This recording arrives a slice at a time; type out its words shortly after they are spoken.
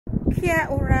Kia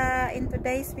ora! In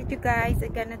today's video guys,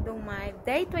 I'm gonna do my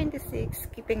day 26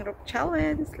 skipping rope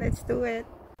challenge. Let's do it!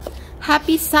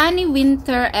 Happy sunny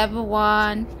winter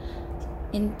everyone!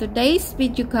 In today's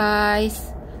video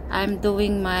guys, I'm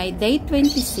doing my day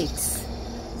 26.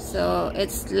 So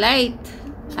it's late.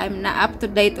 I'm not up to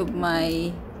date of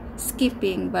my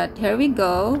skipping, but here we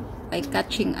go. I'm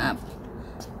catching up.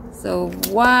 So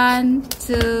 1,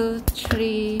 2,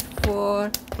 3,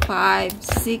 4, 5,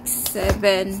 6,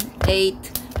 7,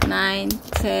 8, 9,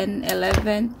 10,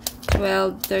 11,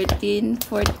 12, 13,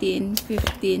 14,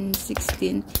 15,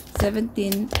 16,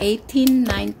 17, 18,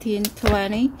 19,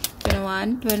 20,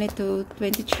 21, 22,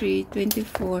 23,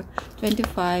 24,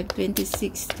 25,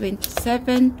 26,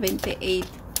 27, 28,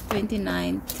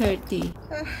 29, 30.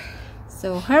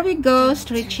 So here we go,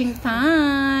 stretching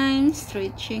time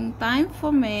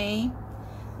for me.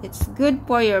 It's good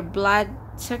for your blood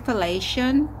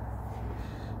circulation.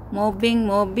 Moving,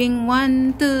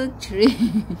 1, 2,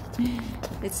 3.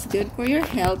 It's good for your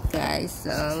health guys,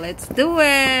 so let's do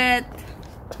it.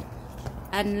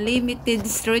 Unlimited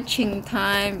stretching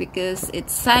time because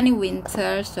it's sunny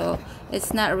winter, so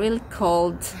it's not really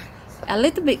cold. A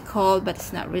little bit cold, but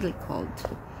it's not really cold.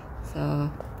 So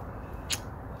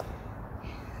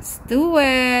let's do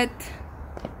it.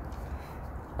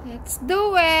 Let's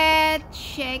do it.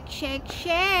 Shake, shake,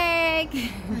 shake.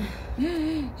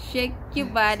 Shake your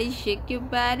body, shake your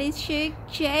body, shake,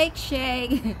 shake,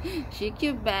 shake. Shake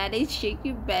your body, shake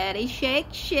your body, shake,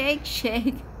 shake,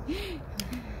 shake.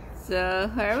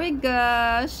 So here we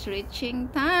go. Stretching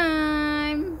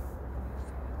time.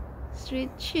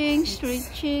 Stretching,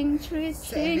 stretching,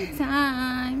 stretching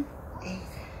time. 8,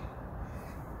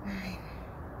 9,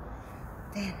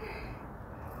 10,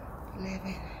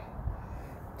 11,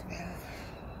 12,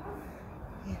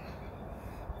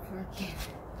 14,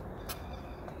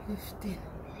 15,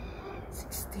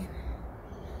 16,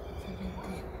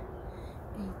 17,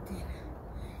 18, 19.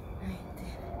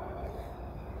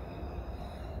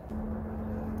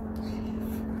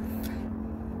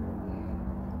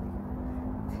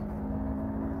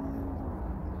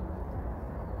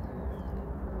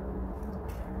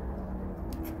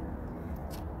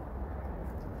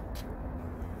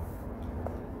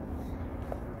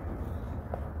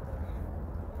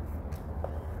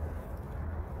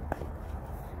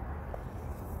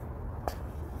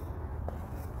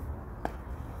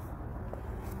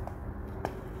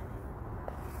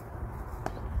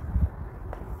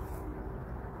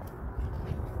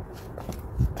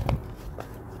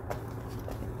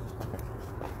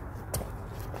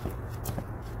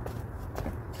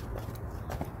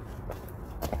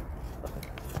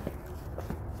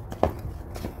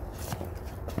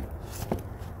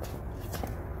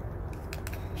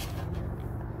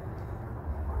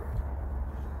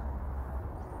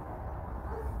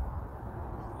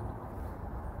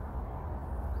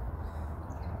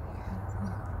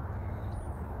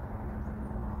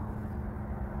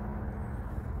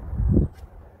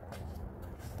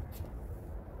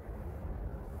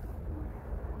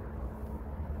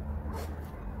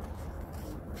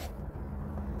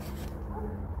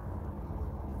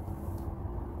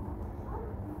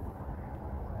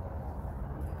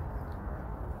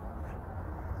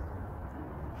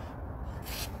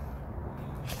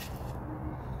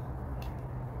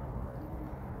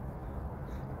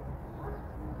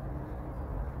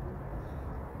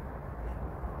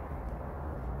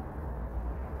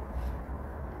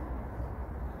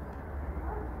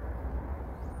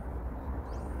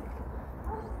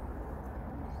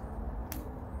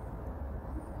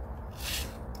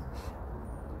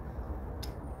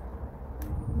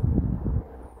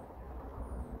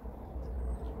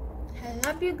 I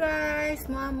love you guys.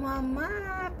 Mwah, mwah, mwah.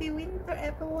 Happy winter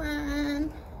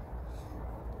everyone.